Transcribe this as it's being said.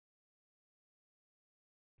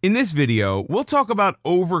In this video, we'll talk about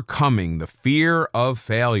overcoming the fear of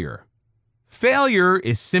failure. Failure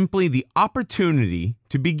is simply the opportunity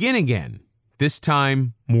to begin again, this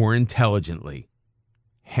time more intelligently.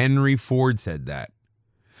 Henry Ford said that.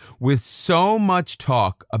 With so much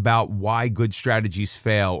talk about why good strategies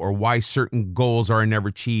fail or why certain goals are never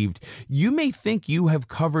achieved, you may think you have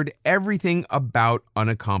covered everything about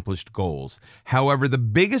unaccomplished goals. However, the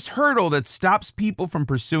biggest hurdle that stops people from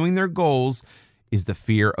pursuing their goals is the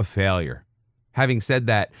fear of failure. Having said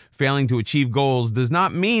that, failing to achieve goals does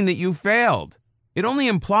not mean that you failed. It only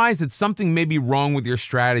implies that something may be wrong with your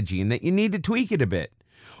strategy and that you need to tweak it a bit.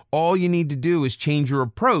 All you need to do is change your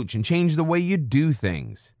approach and change the way you do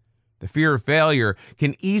things. The fear of failure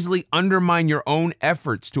can easily undermine your own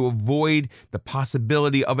efforts to avoid the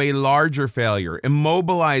possibility of a larger failure,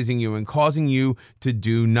 immobilizing you and causing you to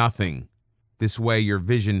do nothing. This way, your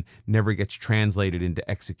vision never gets translated into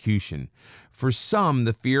execution. For some,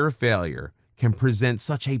 the fear of failure can present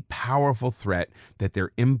such a powerful threat that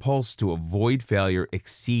their impulse to avoid failure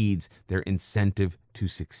exceeds their incentive to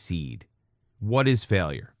succeed. What is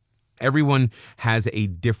failure? Everyone has a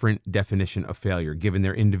different definition of failure given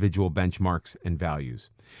their individual benchmarks and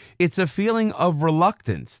values. It's a feeling of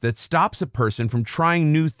reluctance that stops a person from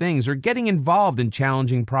trying new things or getting involved in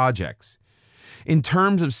challenging projects. In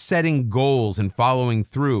terms of setting goals and following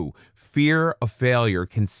through, fear of failure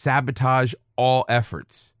can sabotage all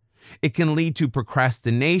efforts. It can lead to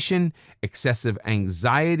procrastination, excessive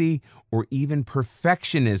anxiety, or even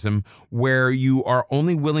perfectionism, where you are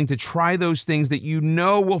only willing to try those things that you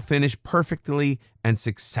know will finish perfectly and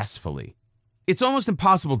successfully. It's almost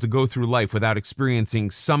impossible to go through life without experiencing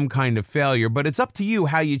some kind of failure, but it's up to you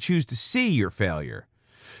how you choose to see your failure.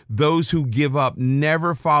 Those who give up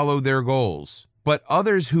never follow their goals, but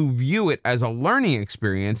others who view it as a learning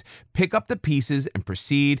experience pick up the pieces and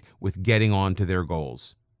proceed with getting on to their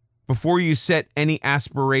goals. Before you set any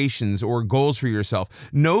aspirations or goals for yourself,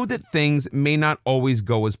 know that things may not always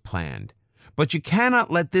go as planned. But you cannot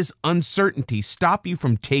let this uncertainty stop you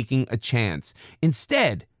from taking a chance.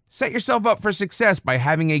 Instead, set yourself up for success by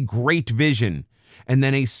having a great vision and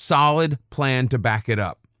then a solid plan to back it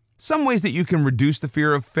up. Some ways that you can reduce the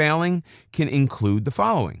fear of failing can include the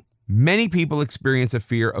following. Many people experience a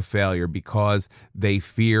fear of failure because they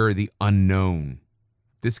fear the unknown.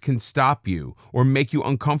 This can stop you or make you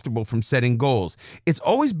uncomfortable from setting goals. It's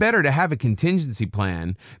always better to have a contingency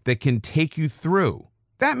plan that can take you through.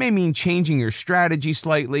 That may mean changing your strategy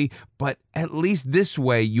slightly, but at least this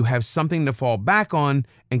way you have something to fall back on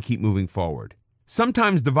and keep moving forward.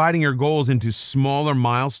 Sometimes dividing your goals into smaller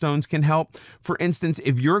milestones can help. For instance,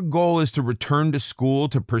 if your goal is to return to school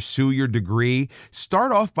to pursue your degree,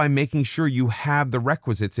 start off by making sure you have the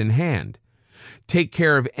requisites in hand. Take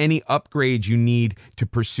care of any upgrades you need to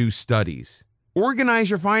pursue studies. Organize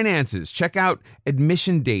your finances, check out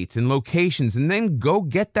admission dates and locations, and then go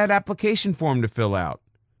get that application form to fill out.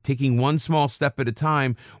 Taking one small step at a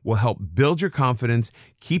time will help build your confidence,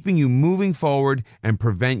 keeping you moving forward and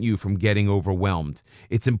prevent you from getting overwhelmed.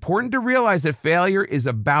 It's important to realize that failure is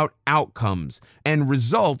about outcomes, and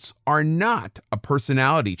results are not a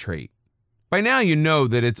personality trait. By now you know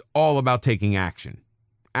that it's all about taking action.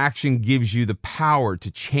 Action gives you the power to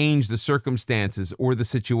change the circumstances or the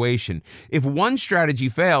situation. If one strategy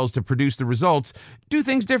fails to produce the results, do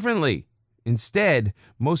things differently. Instead,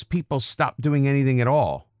 most people stop doing anything at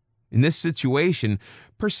all. In this situation,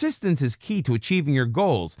 persistence is key to achieving your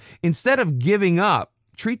goals. Instead of giving up,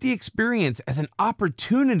 treat the experience as an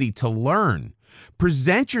opportunity to learn.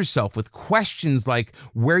 Present yourself with questions like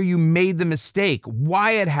where you made the mistake,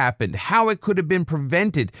 why it happened, how it could have been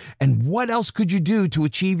prevented, and what else could you do to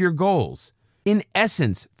achieve your goals. In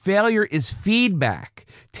essence, failure is feedback,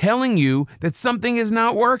 telling you that something is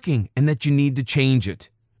not working and that you need to change it.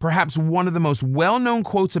 Perhaps one of the most well-known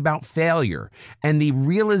quotes about failure and the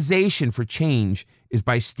realization for change is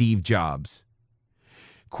by Steve Jobs.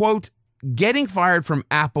 Quote, "Getting fired from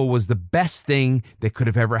Apple was the best thing that could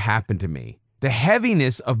have ever happened to me. The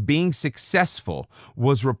heaviness of being successful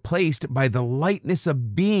was replaced by the lightness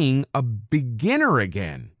of being a beginner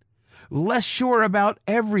again, less sure about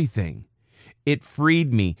everything. It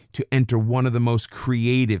freed me to enter one of the most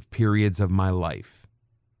creative periods of my life."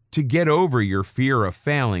 To get over your fear of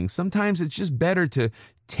failing, sometimes it's just better to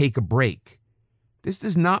take a break. This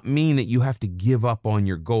does not mean that you have to give up on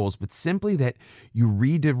your goals, but simply that you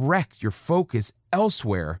redirect your focus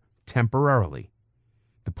elsewhere temporarily.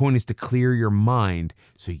 The point is to clear your mind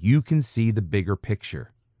so you can see the bigger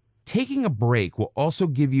picture. Taking a break will also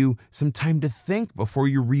give you some time to think before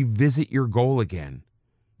you revisit your goal again.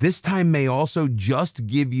 This time may also just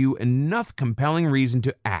give you enough compelling reason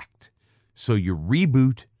to act. So you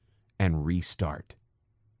reboot and restart.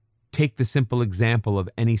 Take the simple example of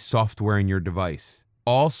any software in your device.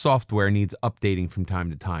 All software needs updating from time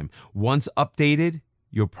to time. Once updated,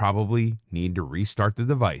 you'll probably need to restart the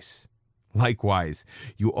device. Likewise,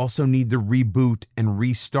 you also need to reboot and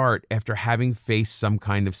restart after having faced some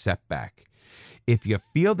kind of setback. If you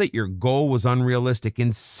feel that your goal was unrealistic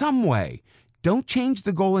in some way, don't change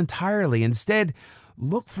the goal entirely. Instead,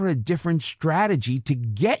 look for a different strategy to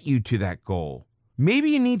get you to that goal.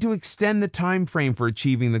 Maybe you need to extend the time frame for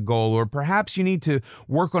achieving the goal, or perhaps you need to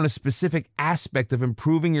work on a specific aspect of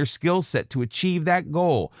improving your skill set to achieve that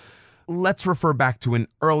goal. Let's refer back to an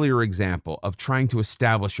earlier example of trying to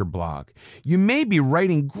establish your blog. You may be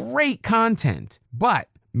writing great content, but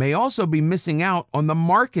may also be missing out on the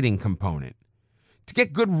marketing component. To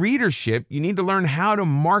get good readership, you need to learn how to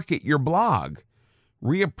market your blog.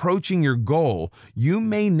 Reapproaching your goal, you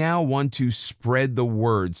may now want to spread the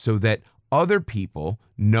word so that other people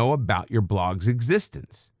know about your blog's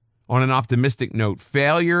existence. On an optimistic note,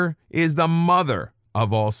 failure is the mother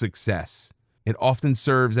of all success. It often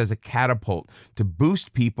serves as a catapult to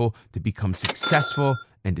boost people to become successful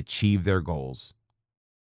and achieve their goals.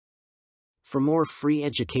 For more free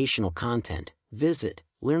educational content, visit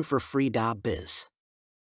learnforfree.biz.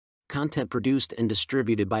 Content produced and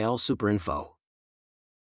distributed by AllSuperInfo.